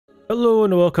Hello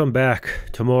and welcome back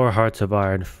to more Hearts of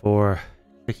Iron 4.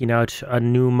 Checking out a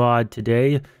new mod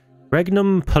today,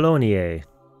 Regnum Poloniae.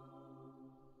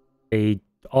 A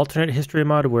alternate history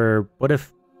mod where, what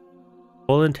if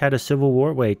Poland had a civil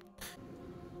war? Wait,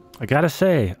 I gotta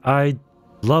say, I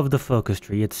love the focus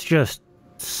tree. It's just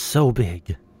so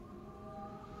big.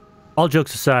 All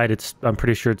jokes aside, I'm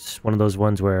pretty sure it's one of those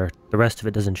ones where the rest of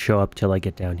it doesn't show up till I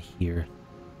get down here.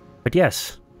 But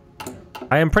yes,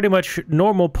 I am pretty much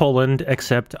normal Poland,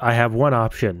 except I have one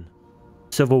option.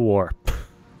 Civil War.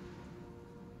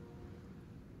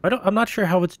 I'm not sure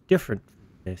how it's different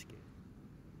from this game.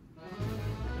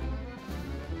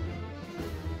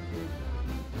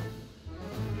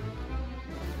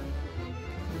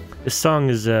 This song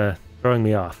is throwing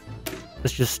me off.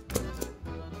 Let's just...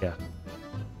 yeah.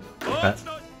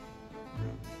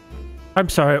 I'm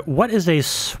sorry, what is a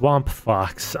swamp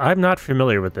fox? I'm not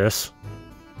familiar with this.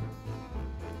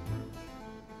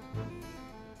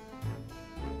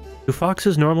 Do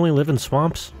foxes normally live in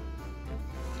swamps?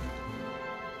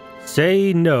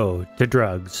 Say no to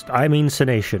drugs. I mean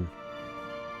sanation.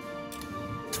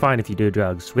 It's fine if you do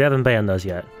drugs. We haven't banned those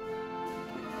yet.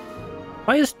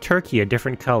 Why is Turkey a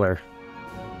different color?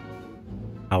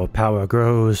 Our power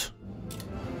grows.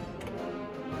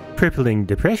 Crippling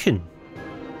depression.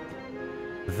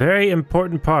 A very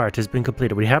important part has been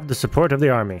completed. We have the support of the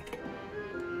army.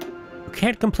 You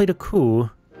can't complete a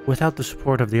coup without the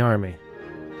support of the army.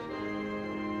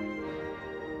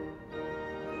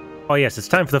 Oh yes, it's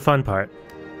time for the fun part.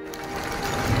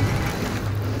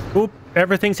 Oop,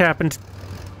 everything's happened.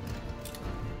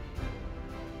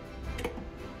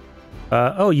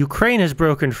 Oh, Ukraine has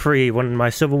broken free when my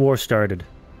civil war started.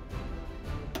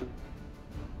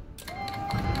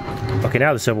 Okay,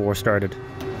 now the civil war started.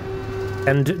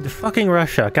 And the fucking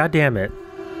Russia, god damn it.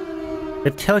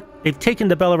 They've taken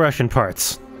the Belarusian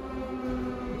parts.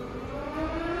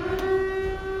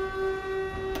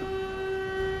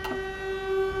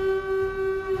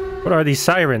 What are these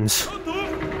sirens?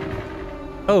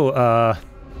 Oh,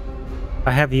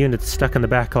 I have units stuck in the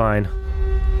back line.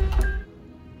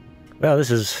 Well, this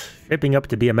is shaping up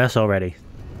to be a mess already.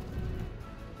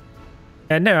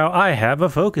 And now I have a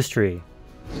focus tree.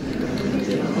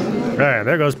 Alright,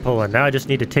 there goes Poland. Now I just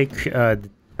need to take a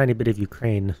tiny bit of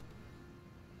Ukraine.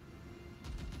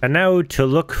 And now to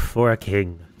look for a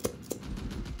king.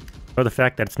 Or the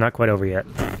fact that it's not quite over yet.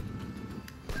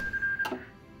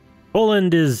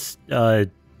 Poland is a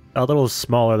little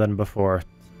smaller than before.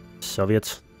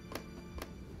 Soviets.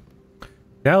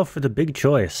 Now for the big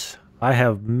choice. I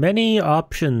have many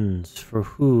options for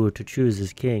who to choose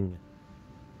as king.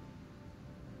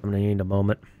 I'm gonna need a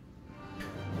moment.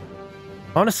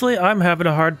 Honestly, I'm having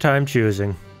a hard time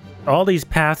choosing. All these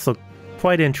paths look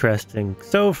quite interesting.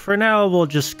 So for now, we'll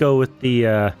just go with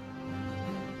the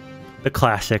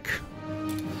classic.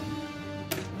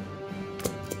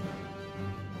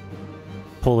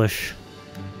 Polish.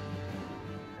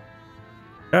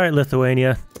 Alright,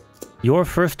 Lithuania. You're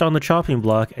first on the chopping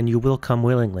block, and you will come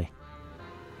willingly.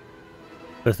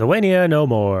 Lithuania, no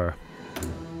more.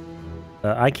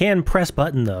 I can press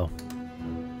button, though.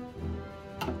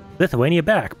 Lithuania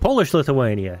back.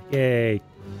 Polish-Lithuania. Yay.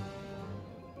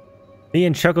 Me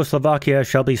and Czechoslovakia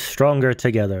shall be stronger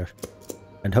together.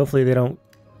 And hopefully they don't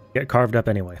get carved up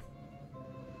anyway.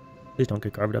 Please don't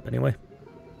get carved up anyway.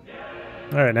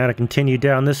 Alright, now to continue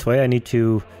down this way, I need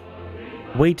to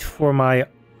wait for my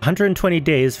 120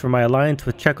 days for my alliance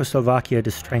with Czechoslovakia to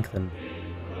strengthen.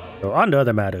 So on to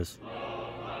other matters.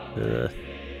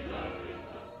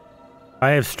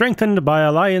 I have strengthened my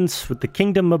alliance with the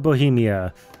Kingdom of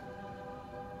Bohemia.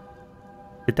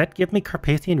 Did that give me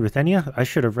Carpathian Ruthenia? I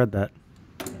should have read that.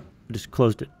 I just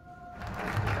closed it.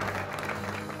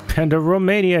 And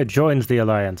Romania joins the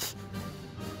alliance.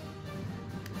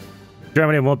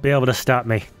 Germany won't be able to stop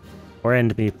me. Or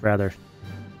end me, rather.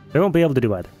 They won't be able to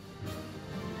do either.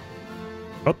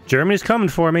 Oh, Germany's coming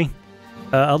for me.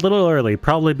 A little early,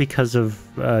 probably because of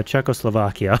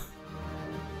Czechoslovakia.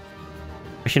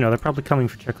 Actually, no, they're probably coming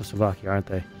for Czechoslovakia, aren't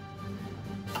they?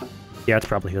 Yeah, that's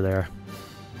probably who they are.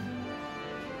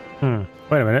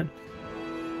 Wait a minute.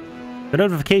 The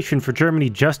notification for Germany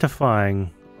justifying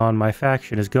on my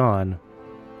faction is gone.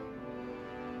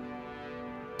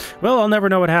 Well, I'll never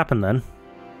know what happened then.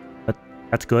 But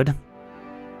that's good.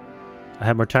 I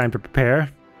have more time to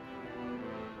prepare.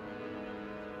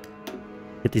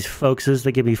 Get these folkses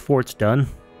that give me forts done.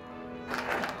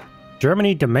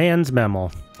 Germany demands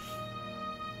memo.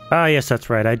 Ah, yes,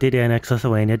 that's right. I did annex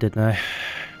Lithuania, didn't I?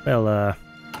 Well,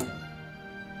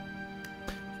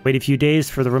 wait a few days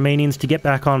for the Romanians to get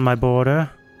back on my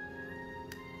border.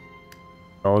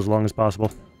 Oh, as long as possible.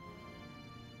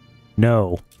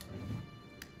 No.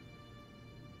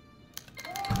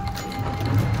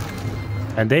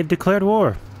 And they've declared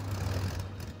war.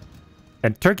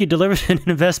 And Turkey delivers an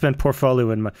investment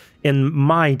portfolio in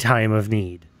my time of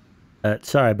need.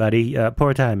 Sorry, buddy.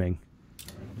 Poor timing.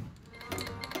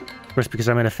 Of course, because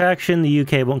I'm in a faction, the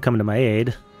UK won't come to my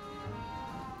aid.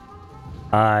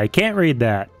 I can't read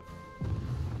that.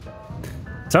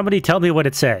 Somebody tell me what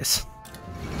it says.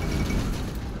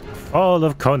 Fall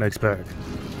of Königsberg.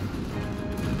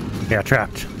 Yeah,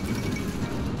 trapped.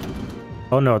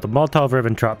 Oh no, the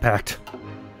Molotov-Ribbentrop Pact.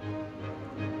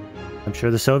 I'm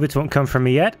sure the Soviets won't come for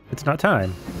me yet. It's not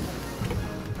time.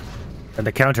 And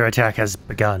the counterattack has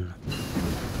begun.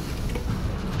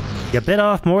 You bit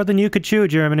off more than you could chew,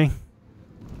 Germany.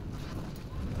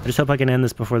 I just hope I can end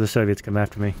this before the Soviets come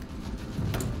after me.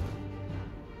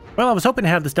 Well, I was hoping to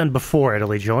have this done before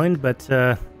Italy joined, but,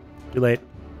 too late.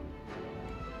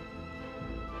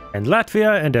 And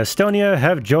Latvia and Estonia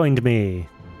have joined me.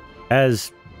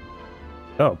 As...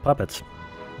 oh, puppets.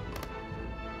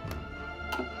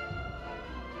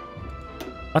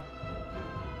 What?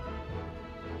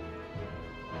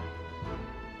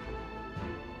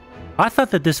 I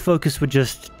thought that this focus would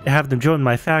just have them join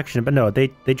my faction, but no, they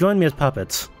joined me as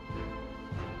puppets.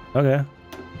 Okay.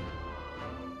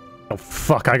 Oh,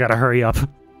 fuck, I gotta hurry up.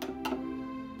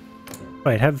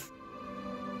 Wait,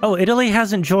 oh, Italy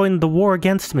hasn't joined the war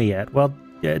against me yet. Well,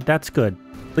 yeah, that's good.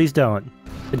 Please don't.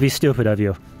 It'd be stupid of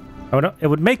you. It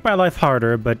would make my life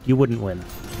harder, but you wouldn't win.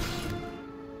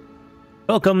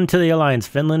 Welcome to the Alliance,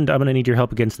 Finland. I'm gonna need your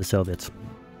help against the Soviets.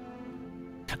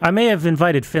 I may have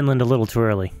invited Finland a little too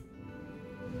early.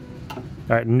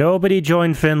 Alright, nobody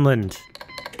join Finland.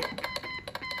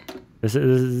 This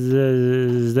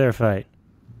is their fight.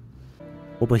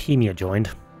 Well, Bohemia joined.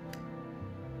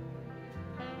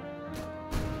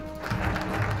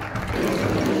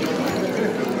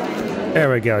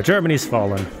 There we go. Germany's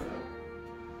fallen.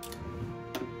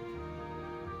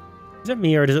 Is it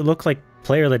me, or does it look like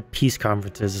player-led peace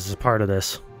conferences is a part of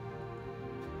this?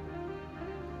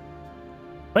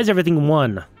 Why is everything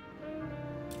one?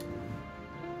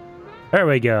 There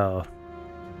we go.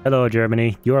 Hello,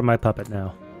 Germany. You're my puppet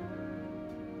now.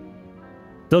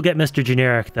 Still get Mr.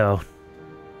 Generic, though.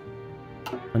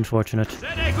 Unfortunate. You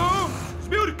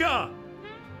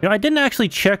know, I didn't actually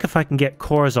check if I can get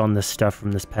cores on this stuff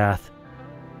from this path.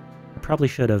 I probably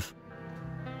should have.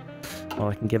 Well,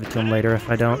 I can give it to him later if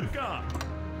I don't.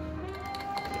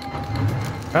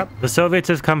 Oh, the Soviets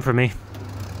have come for me.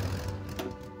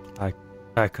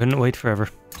 I couldn't wait forever.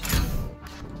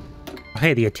 Oh,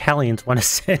 hey, the Italians want to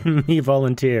send me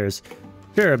volunteers.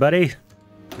 Sure, buddy.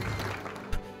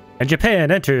 And Japan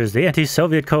enters the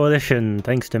anti-Soviet coalition,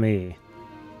 thanks to me.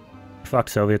 Fuck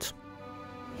Soviets.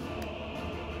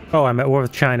 Oh, I'm at war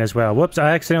with China as well. Whoops,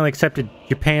 I accidentally accepted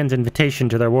Japan's invitation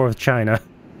to their war with China.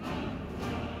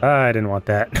 I didn't want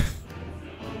that.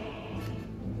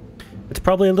 It's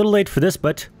probably a little late for this,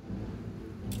 but...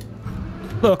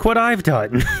 look what I've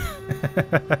done!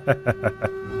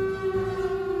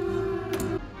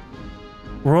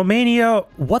 Romania,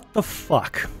 what the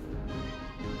fuck?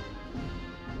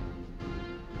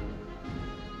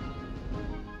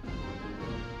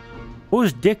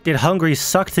 Whose dick did Hungary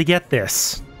suck to get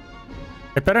this?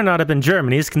 It better not have been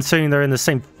Germany's, considering they're in the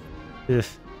same... Ugh.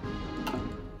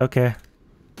 Okay.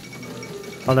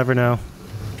 I'll never know.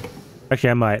 Actually,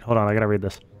 I might. Hold on, I gotta read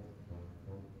this.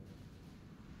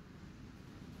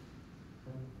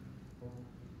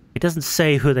 It doesn't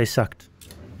say who they sucked.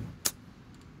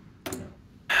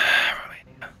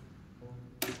 Romania.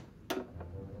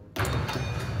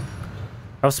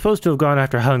 I was supposed to have gone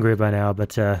after Hungary by now,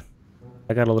 but, I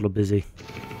got a little busy.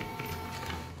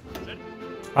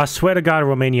 I swear to God,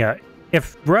 Romania,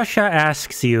 if Russia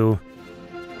asks you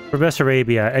for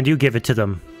Bessarabia and you give it to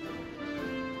them,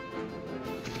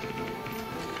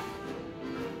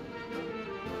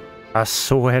 I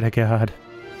swear to God.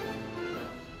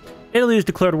 Italy has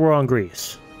declared war on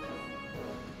Greece.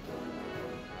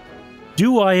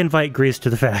 Do I invite Greece to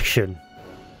the faction?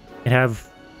 And have...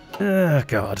 oh,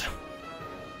 God.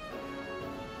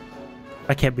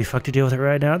 I can't be fucked to deal with it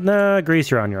right now. Nah,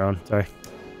 Greece, you're on your own. Sorry.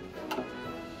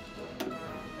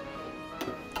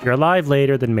 If you're alive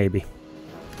later, then maybe.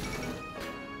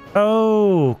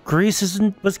 Oh, Greece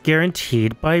was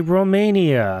guaranteed by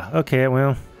Romania. Okay,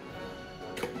 well...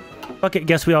 fuck it,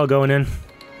 guess we all going in.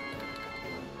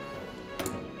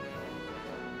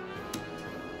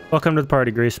 Welcome to the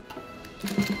party, Greece.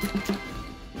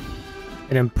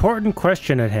 An important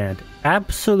question at hand.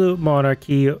 Absolute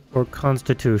monarchy or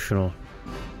constitutional?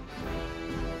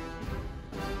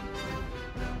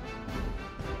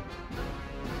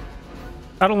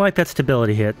 I don't like that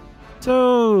stability hit.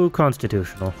 So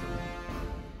constitutional.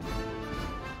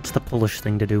 It's the Polish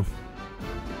thing to do.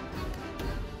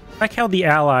 Like how the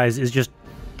Allies is just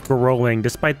growing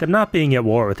despite them not being at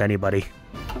war with anybody.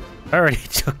 I already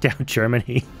took down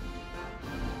Germany.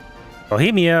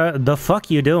 Bohemia, the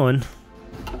fuck you doing?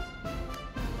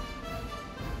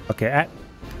 Okay,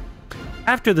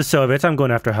 after the Soviets, I'm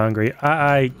going after Hungary.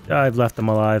 I've left them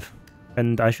alive,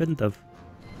 and I shouldn't have.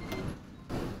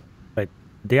 Wait,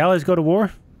 the Allies go to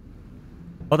war?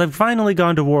 Well, they've finally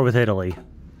gone to war with Italy.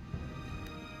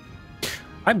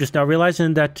 I'm just now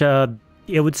realizing that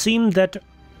it would seem that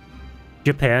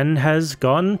Japan has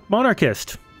gone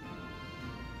monarchist.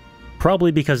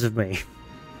 Probably because of me.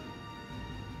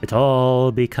 It's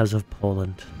all because of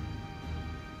Poland.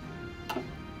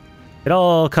 It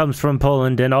all comes from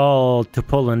Poland, and all to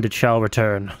Poland it shall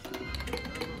return.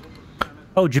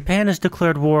 Oh, Japan has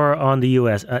declared war on the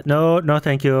U.S. No,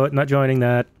 thank you. Not joining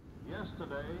that.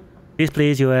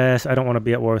 Please, U.S. I don't want to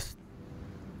be at war with...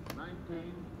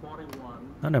 1941.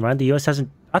 Oh, never mind. The U.S. hasn't...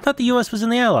 I thought the U.S. was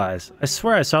in the Allies. I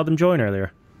swear I saw them join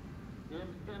earlier.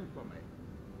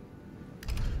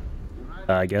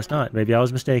 I guess not. Maybe I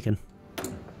was mistaken.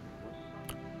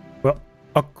 Well,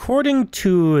 according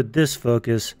to this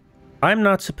focus, I'm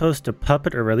not supposed to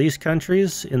puppet or release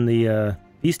countries in the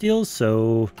peace deals,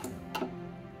 so...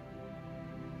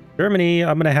 Germany,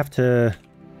 I'm gonna have to...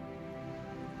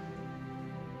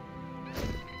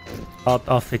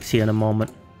 I'll fix you in a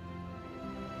moment.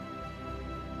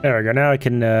 There we go, now I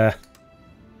can, Yeah,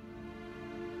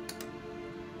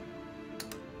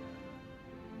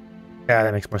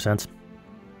 that makes more sense.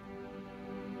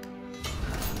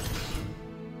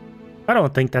 I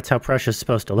don't think that's how Prussia's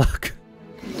supposed to look.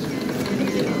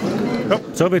 Oh,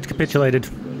 Soviets capitulated.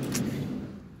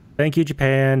 Thank you,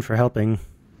 Japan, for helping.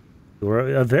 You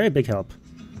were a very big help.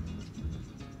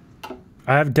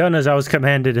 I have done as I was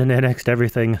commanded and annexed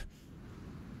everything.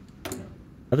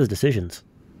 Others' decisions.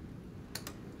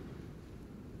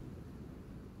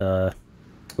 Boop.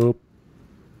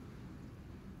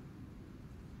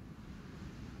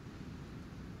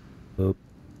 Boop.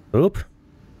 Boop?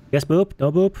 Yes, boop?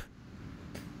 No boop?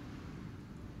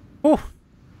 Ooh.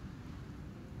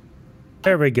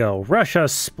 There we go. Russia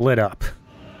split up.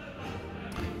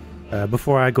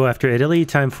 Before I go after Italy,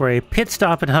 time for a pit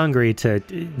stop in Hungary to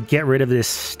get rid of this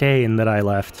stain that I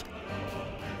left.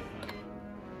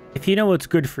 If you know what's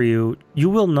good for you, you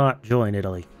will not join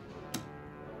Italy.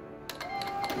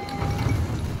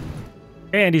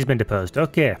 And he's been deposed.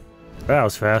 Okay. That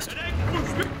was fast.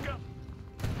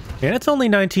 And it's only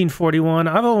 1941.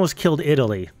 I've almost killed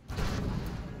Italy.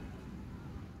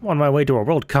 I'm on my way to a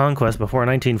world conquest before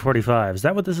 1945. Is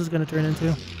that what this is going to turn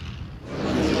into?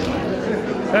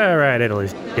 Alright,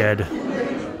 Italy's dead. I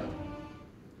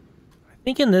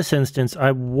think in this instance,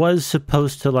 I was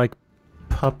supposed to, like,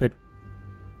 puppet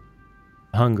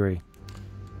Hungary.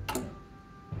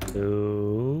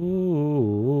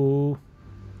 Ooh.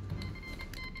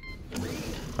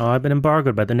 Oh, I've been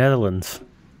embargoed by the Netherlands.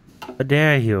 How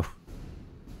dare you?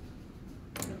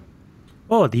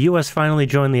 Oh, the US finally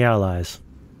joined the Allies.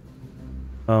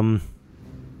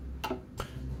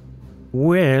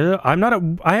 Well,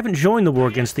 I haven't joined the war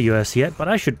against the US yet, but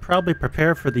I should probably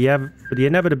prepare for the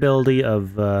inevitability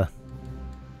of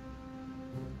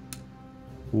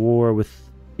war with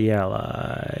the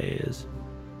Allies.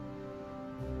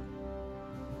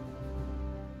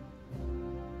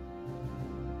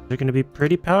 They're going to be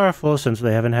pretty powerful since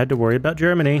they haven't had to worry about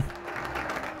Germany.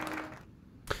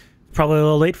 Probably a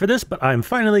little late for this, but I'm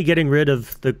finally getting rid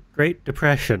of the Great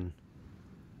Depression.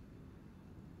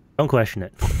 Don't question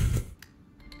it.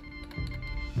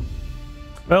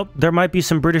 Well, there might be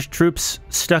some British troops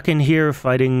stuck in here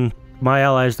fighting my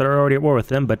allies that are already at war with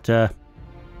them, but, oh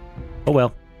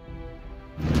well.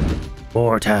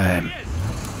 Wartime.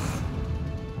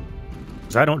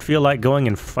 Because I don't feel like going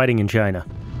and fighting in China.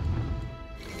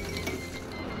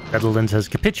 Netherlands has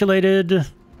capitulated.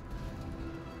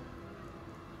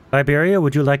 Liberia,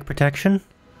 would you like protection?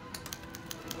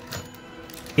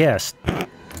 Yes.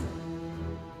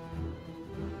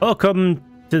 Welcome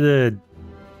to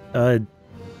the,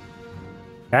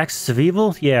 Axis of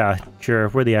Evil? Yeah, sure,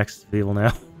 we're the Axis of Evil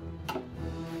now.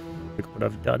 Look what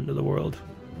I've done to the world.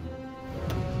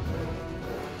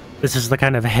 This is the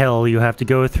kind of hell you have to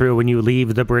go through when you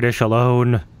leave the British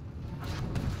alone.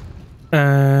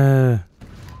 They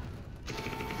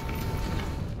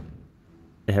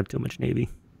have too much navy.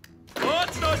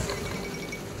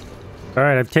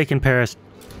 Alright, I've taken Paris.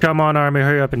 Come on, army,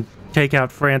 hurry up and take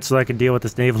out France so I can deal with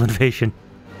this naval invasion.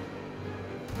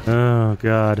 Oh,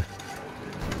 God.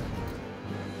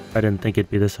 I didn't think it'd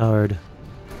be this hard.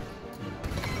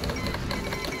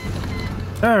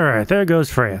 Alright, there goes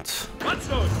France.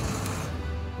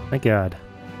 Thank God.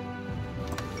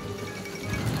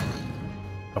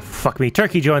 Oh, fuck me.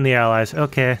 Turkey joined the Allies.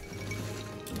 Okay.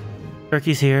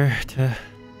 Turkey's here to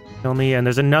kill me, and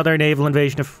there's another naval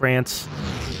invasion of France.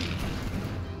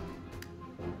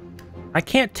 I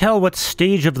can't tell what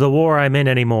stage of the war I'm in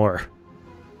anymore.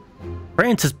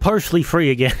 France is partially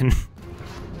free again.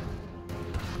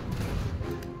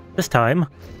 This time,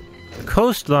 the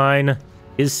coastline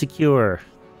is secure.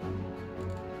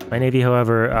 My navy,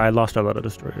 however, I lost a lot of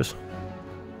destroyers.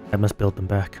 I must build them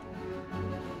back.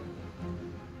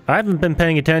 I haven't been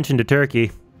paying attention to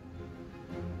Turkey.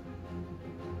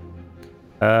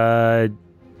 You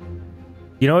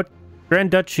know what?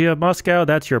 Grand Duchy of Moscow,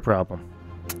 that's your problem.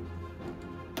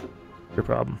 Your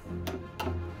problem.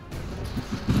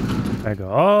 I go,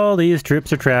 all these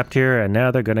troops are trapped here, and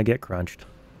now they're gonna get crunched.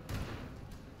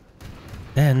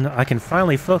 Then I can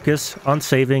finally focus on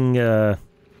saving,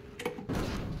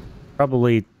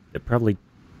 probably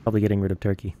getting rid of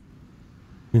Turkey.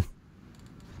 And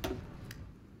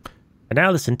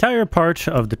now this entire part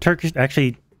of the Turkish,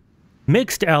 actually,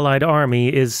 mixed allied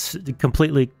army is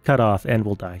completely cut off and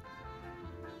will die.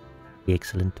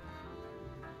 Excellent.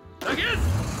 Again!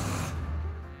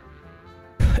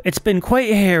 It's been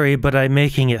quite hairy, but I'm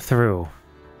making it through.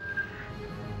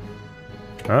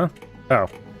 Huh? Oh.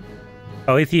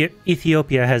 Oh,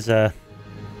 Ethiopia has a...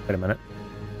 Wait a minute.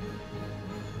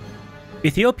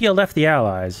 Ethiopia left the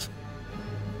Allies,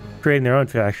 creating their own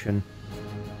faction,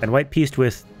 and white peaced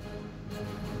with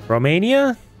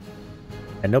Romania?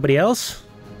 And nobody else?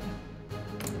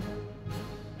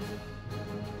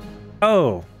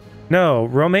 Oh, no,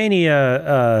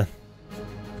 Romania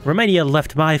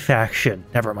left my faction.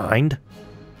 Never mind.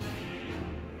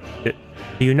 The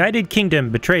United Kingdom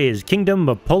betrays Kingdom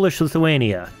of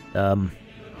Polish-Lithuania.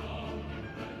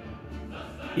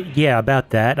 Yeah, about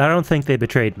that. I don't think they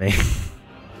betrayed me.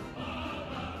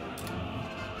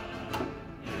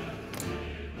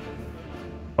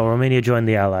 Oh, Romania joined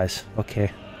the Allies. Okay.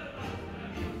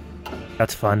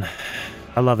 That's fun.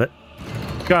 I love it.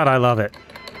 God, I love it.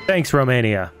 Thanks,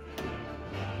 Romania.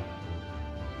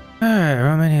 Alright,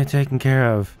 Romania taken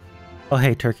care of. Oh,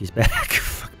 hey, Turkey's back.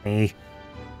 Fuck me.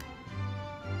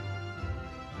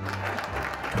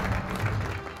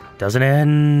 Doesn't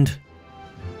end.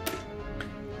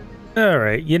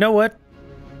 Alright, you know what?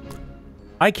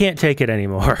 I can't take it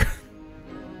anymore.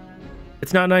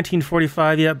 It's not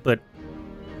 1945 yet, but...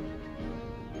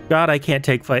 God, I can't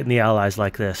take fighting the Allies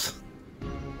like this.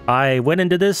 I went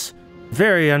into this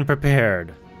very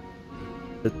unprepared.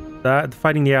 The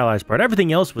fighting the Allies part.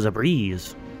 Everything else was a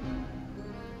breeze.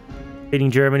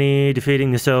 Defeating Germany,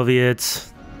 defeating the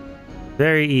Soviets.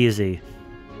 Very easy.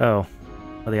 Oh.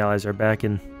 Well, the Allies are back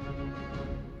in...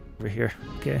 over here.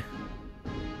 Okay.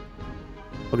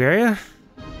 Bulgaria?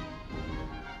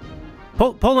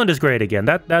 Poland is great again.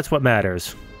 That's what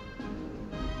matters.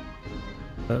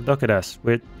 Look at us.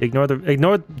 Ignore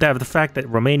the fact that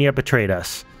Romania betrayed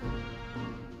us.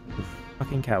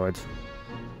 Fucking cowards.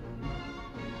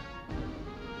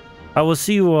 I will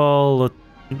see you all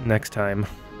next time.